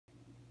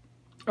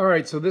All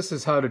right, so this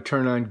is how to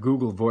turn on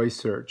Google Voice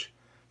Search.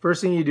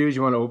 First thing you do is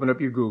you want to open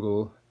up your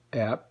Google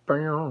app,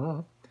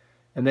 and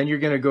then you're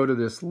going to go to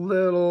this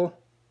little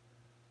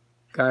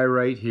guy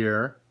right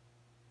here.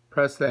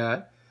 Press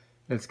that.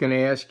 And it's going to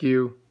ask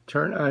you,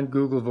 turn on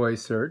Google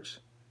Voice Search.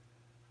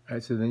 All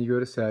right, so then you go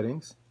to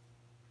Settings.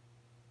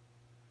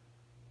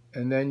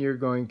 And then you're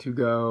going to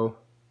go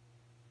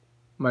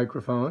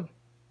Microphone.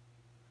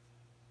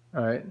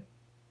 All right,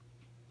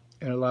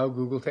 and allow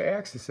Google to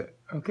access it.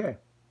 Okay.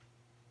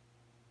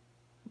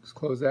 Let's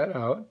close that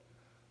out.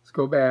 Let's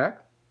go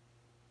back.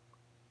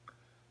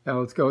 Now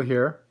let's go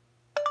here.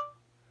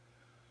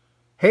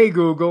 Hey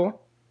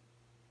Google,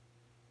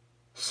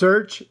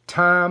 search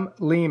Tom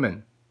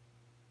Lehman.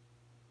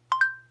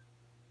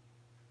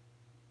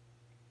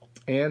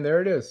 And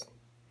there it is.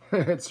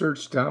 It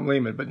searched Tom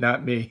Lehman, but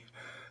not me.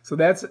 So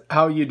that's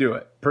how you do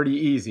it. Pretty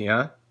easy,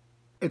 huh?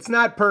 It's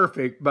not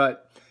perfect,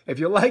 but if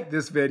you like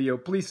this video,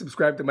 please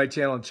subscribe to my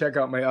channel and check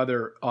out my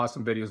other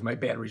awesome videos. My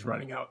battery's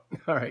running out.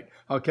 All right,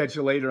 I'll catch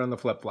you later on the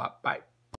flip-flop. Bye.